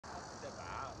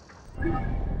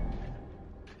فين؟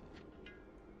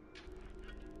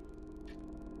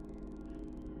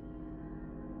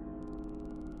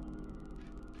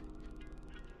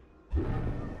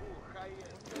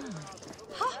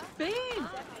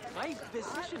 My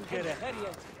position here,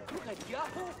 Harriet. Look at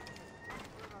Yahoo.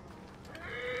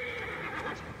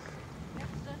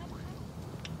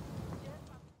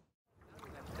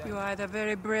 You are either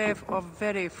very brave or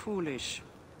very foolish,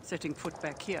 setting foot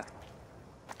back here.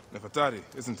 Nefertari,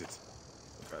 isn't it?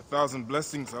 1,000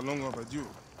 blessings are long overdue.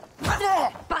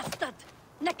 Bastard!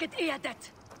 Naked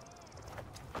Iadet!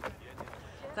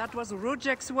 That was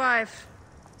Rujek's wife.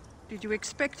 Did you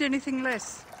expect anything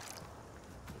less?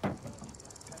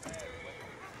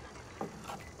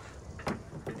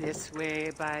 This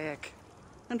way, Bayek.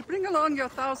 And bring along your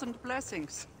 1,000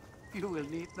 blessings. You will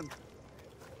need them.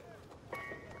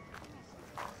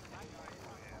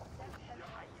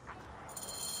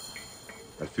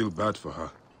 I feel bad for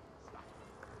her.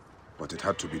 But it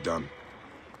had to be done.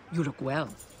 You look well.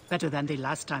 Better than the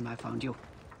last time I found you.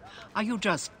 Are you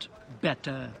just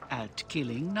better at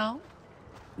killing now?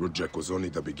 Rujek was only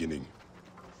the beginning.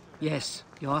 Yes,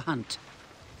 your hunt.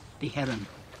 The heron.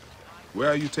 Where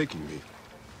are you taking me?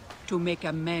 To make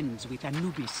amends with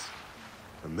Anubis.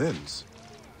 Amends?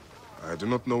 I do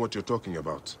not know what you're talking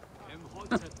about.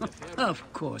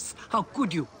 Of course. How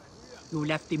could you? You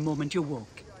left the moment you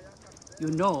woke. You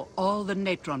know all the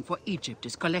natron for Egypt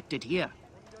is collected here.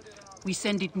 We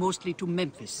send it mostly to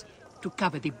Memphis to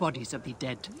cover the bodies of the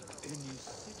dead.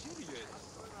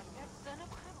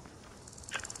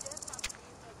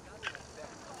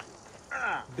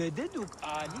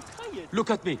 Look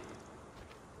at me.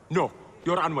 No,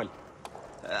 you're unwell.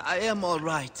 I am all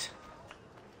right.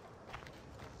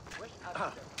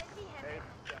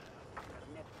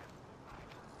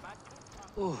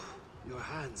 Oh, your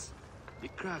hands. The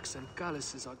cracks and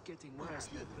calluses are getting worse.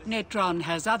 Natron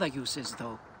has other uses,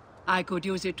 though. I could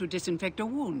use it to disinfect a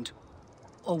wound.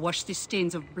 Or wash the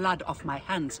stains of blood off my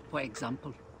hands, for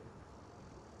example.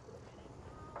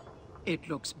 It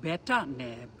looks better,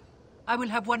 Neb. I will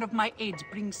have one of my aides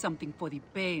bring something for the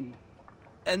pain.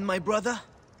 And my brother?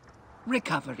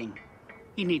 Recovering.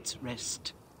 He needs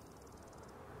rest.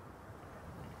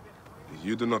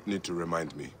 You do not need to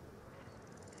remind me.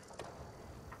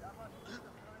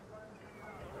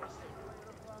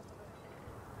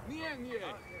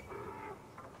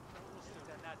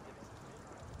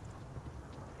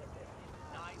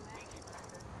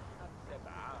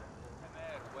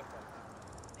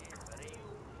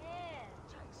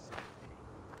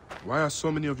 Why are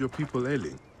so many of your people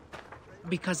ailing?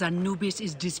 Because Anubis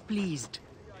is displeased.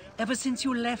 Ever since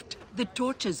you left, the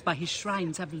torches by his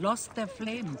shrines have lost their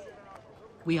flame.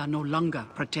 We are no longer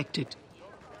protected.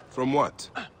 From what?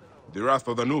 The wrath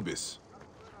of Anubis?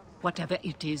 Whatever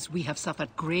it is, we have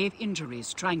suffered grave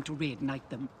injuries trying to reignite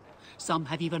them. Some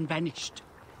have even vanished.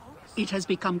 It has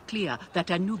become clear that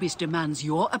Anubis demands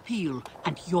your appeal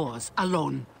and yours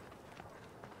alone.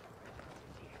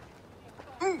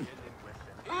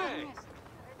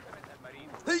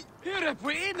 Here,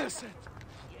 we're innocent!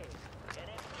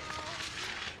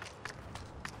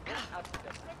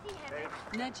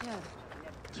 نجهر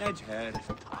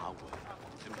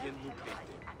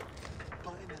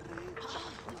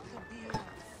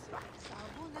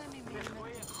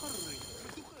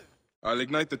I'll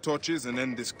ignite the torches and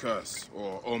end this curse,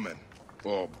 or omen,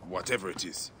 or whatever it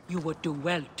is. You would do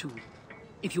well to,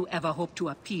 if you ever hope to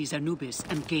appease Anubis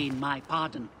and gain my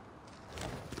pardon.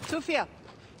 Sophia,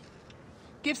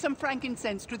 give some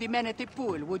frankincense to the men at the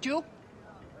pool, would you?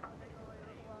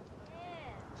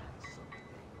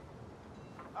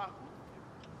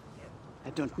 I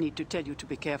don't need to tell you to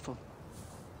be careful.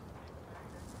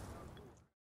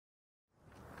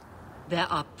 There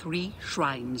are 3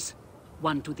 shrines.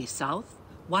 One to the south,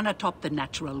 one atop the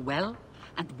natural well,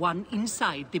 and one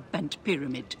inside the bent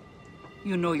pyramid.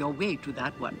 You know your way to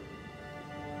that one.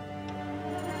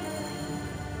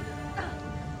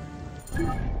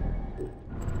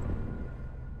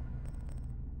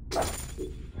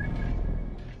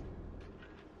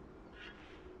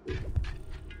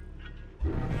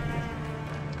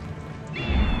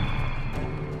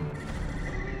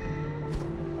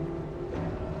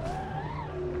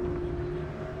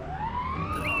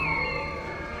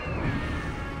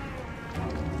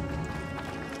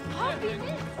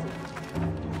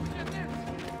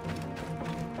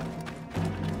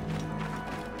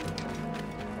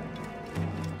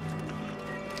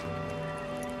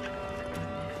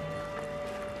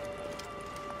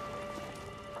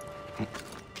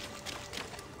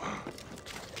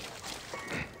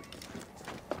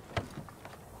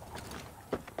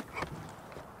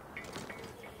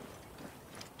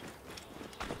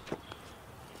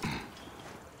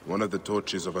 One of the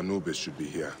torches of Anubis should be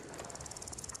here.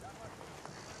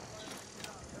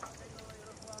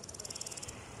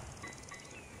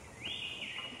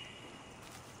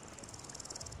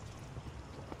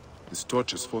 This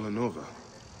torch has fallen over.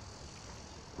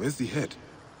 Where's the head?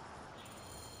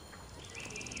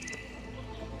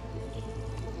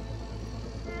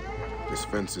 This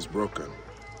fence is broken.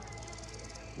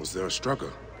 Was there a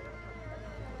struggle?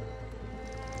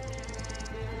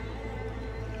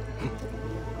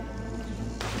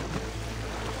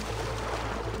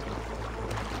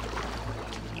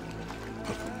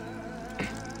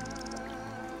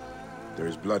 There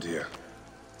is blood here.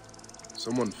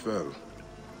 Someone fell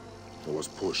or was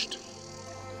pushed.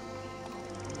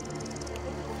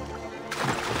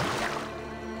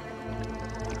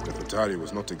 The Fatari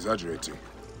was not exaggerating.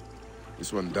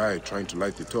 This one died trying to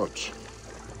light the torch.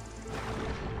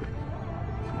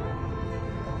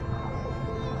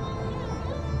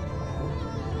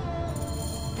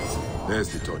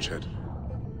 There's the torch head.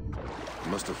 It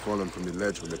must have fallen from the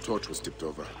ledge when the torch was tipped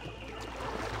over.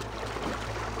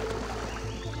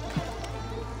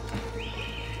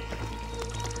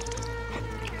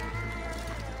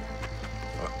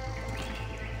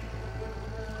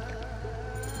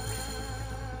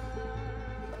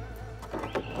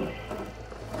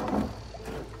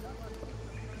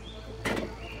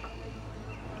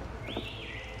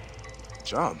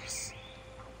 Jumps.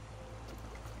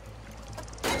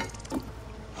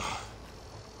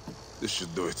 This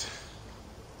should do it.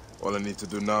 All I need to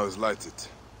do now is light it.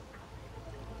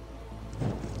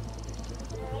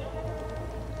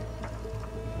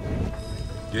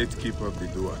 Gatekeeper of the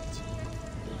Duat,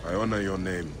 I honor your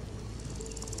name.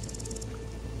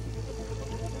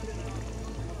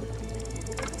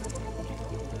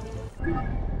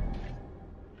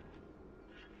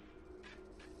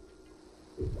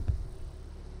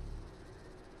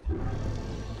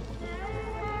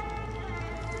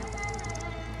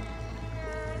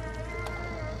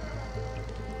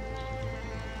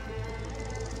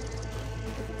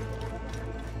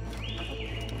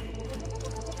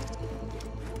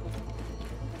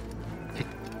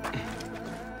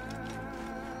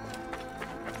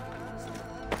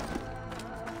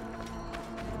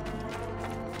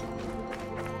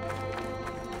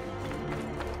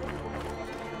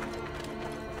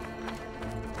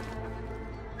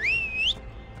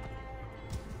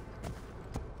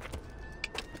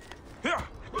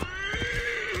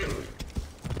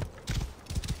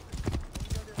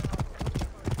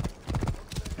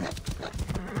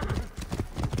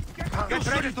 Get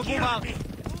ready to move out.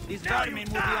 These vermin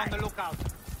will be on the lookout.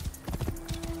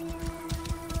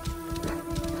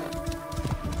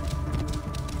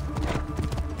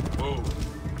 Whoa.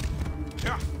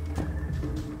 Yeah.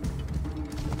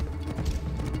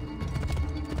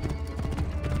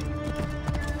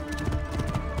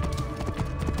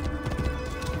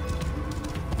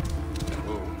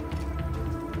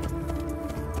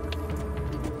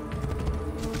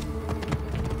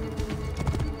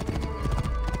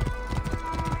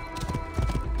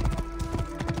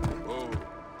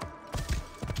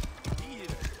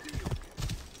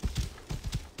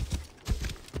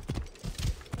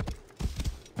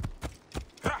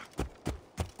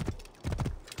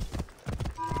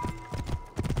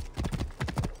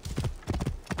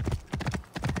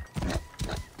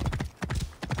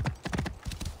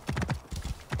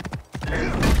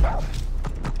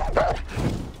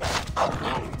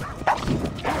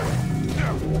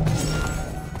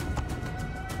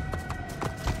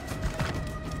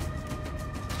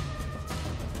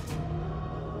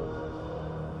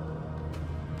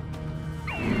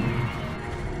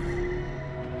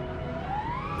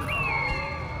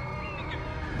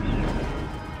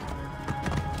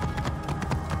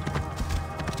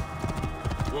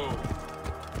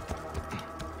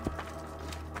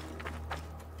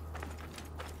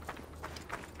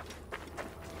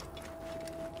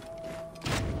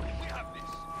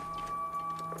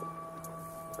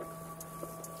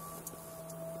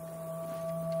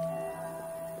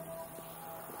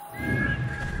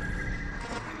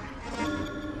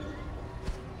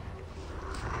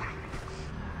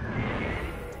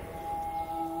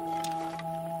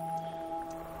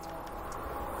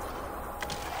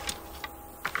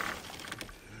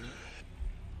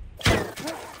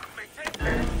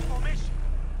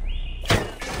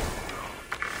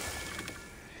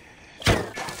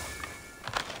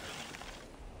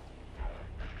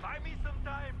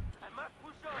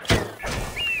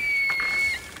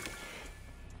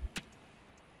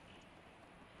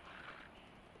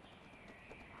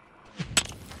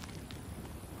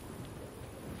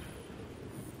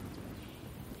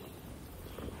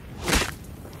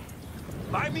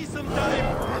 Buy me some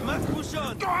time! Must push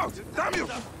on! Go out! Damn you!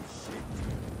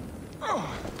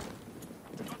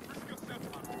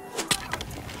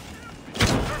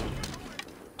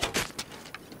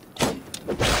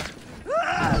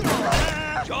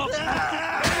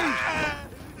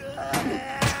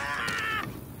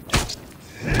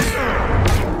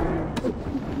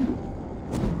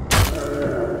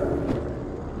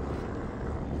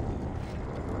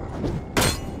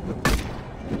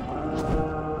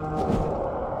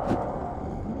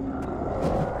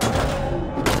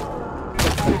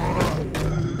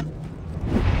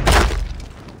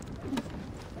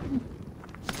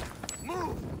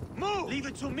 Leave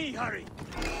it to me, hurry!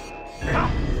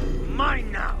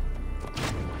 Mine now!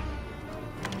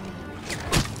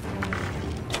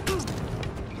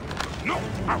 No!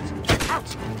 Out!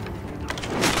 Out!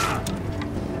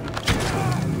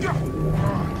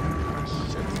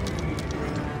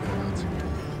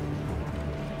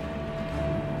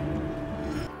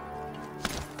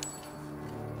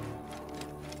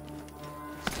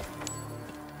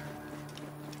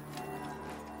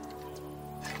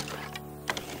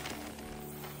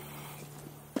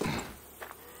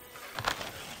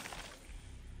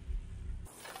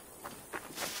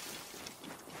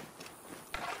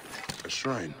 A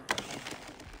shrine.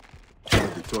 One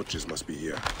of the torches must be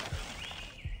here.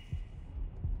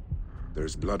 There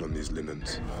is blood on these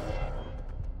linens.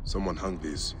 Someone hung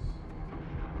these.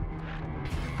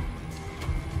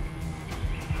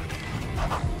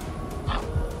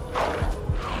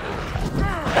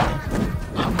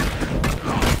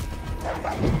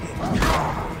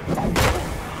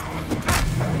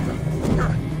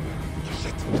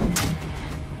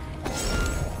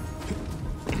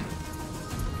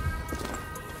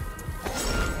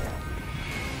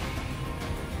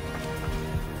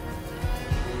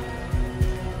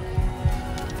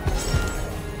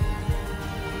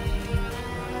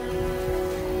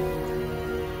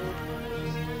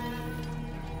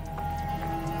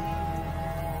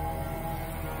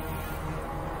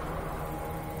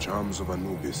 Charms of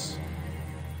Anubis.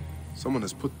 Someone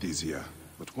has put these here,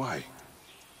 but why?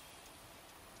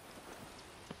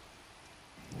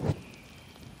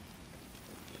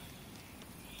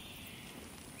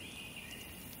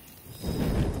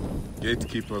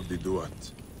 Gatekeeper of the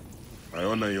Duat, I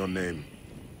honor your name.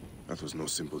 That was no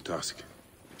simple task.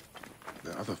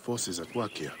 There are other forces at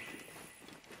work here.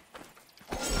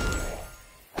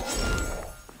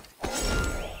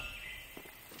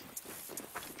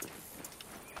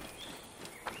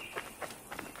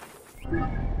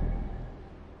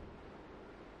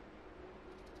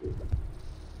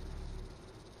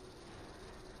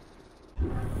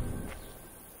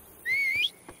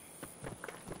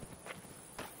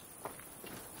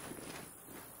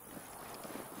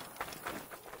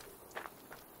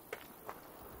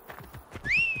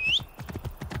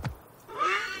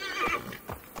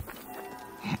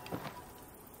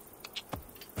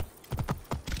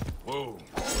 Whoa.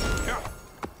 Yeah.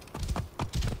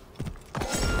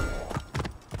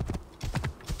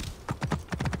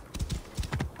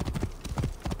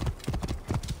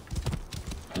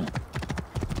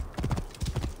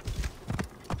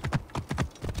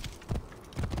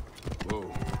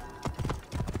 Whoa.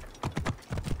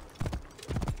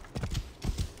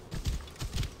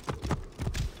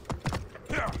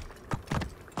 Yeah.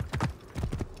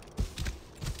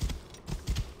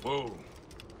 Whoa.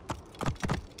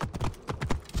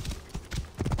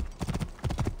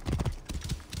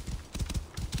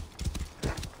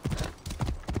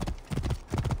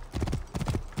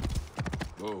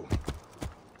 Whoa.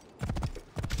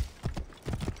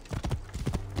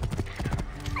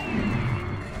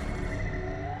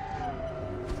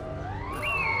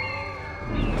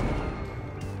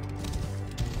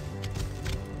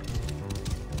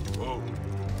 Whoa.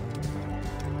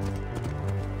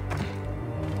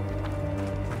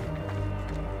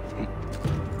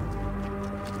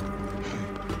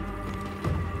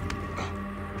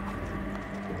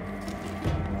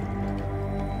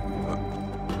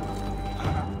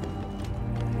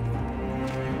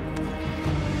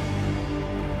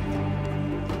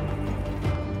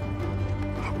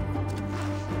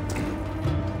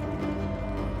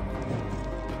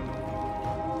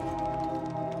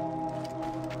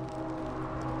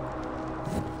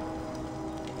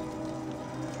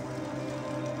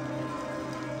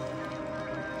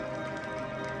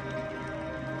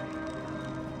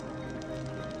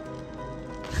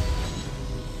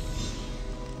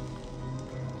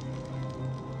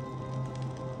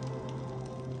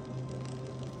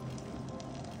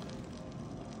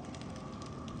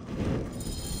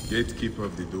 Gatekeeper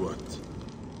of the Duat,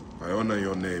 I honor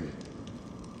your name.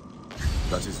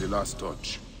 That is the last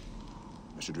torch.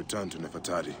 I should return to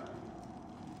Nefertari.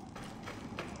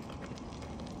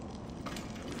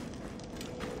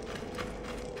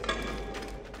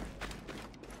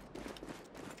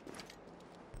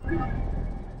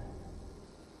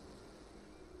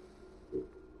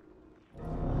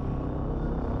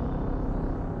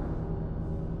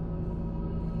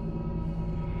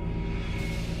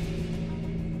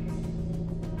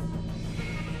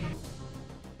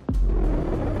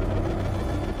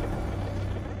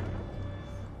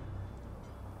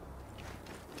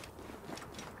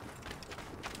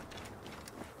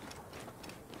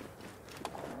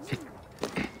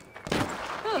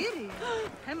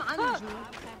 هم عنجو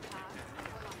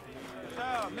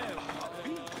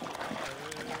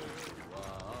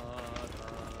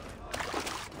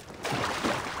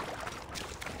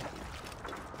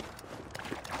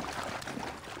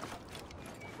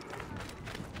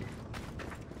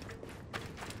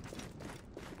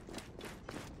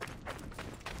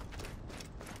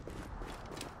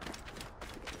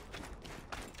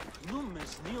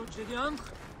Numes neo Gideon.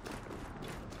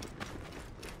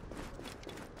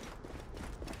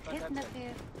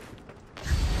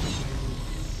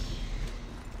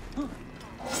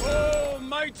 Oh,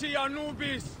 mighty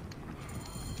Anubis!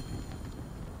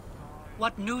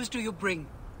 What news do you bring?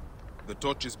 The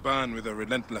torches burn with a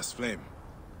relentless flame.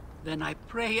 Then I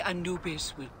pray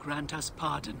Anubis will grant us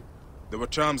pardon. There were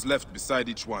charms left beside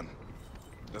each one.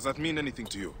 Does that mean anything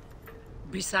to you?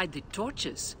 Beside the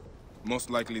torches, Most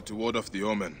likely to ward off the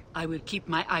omen. I will keep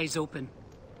my eyes open.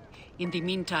 In the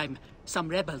meantime, some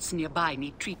rebels nearby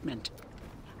need treatment.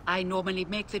 I normally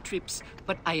make the trips,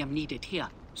 but I am needed here.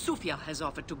 Sufia has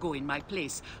offered to go in my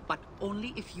place, but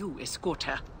only if you escort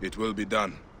her. It will be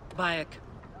done. Bayek,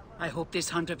 I hope this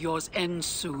hunt of yours ends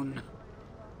soon,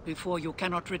 before you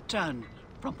cannot return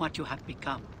from what you have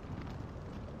become.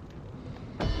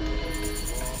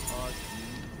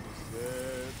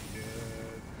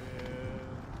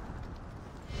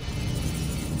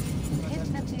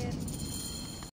 هدنا خير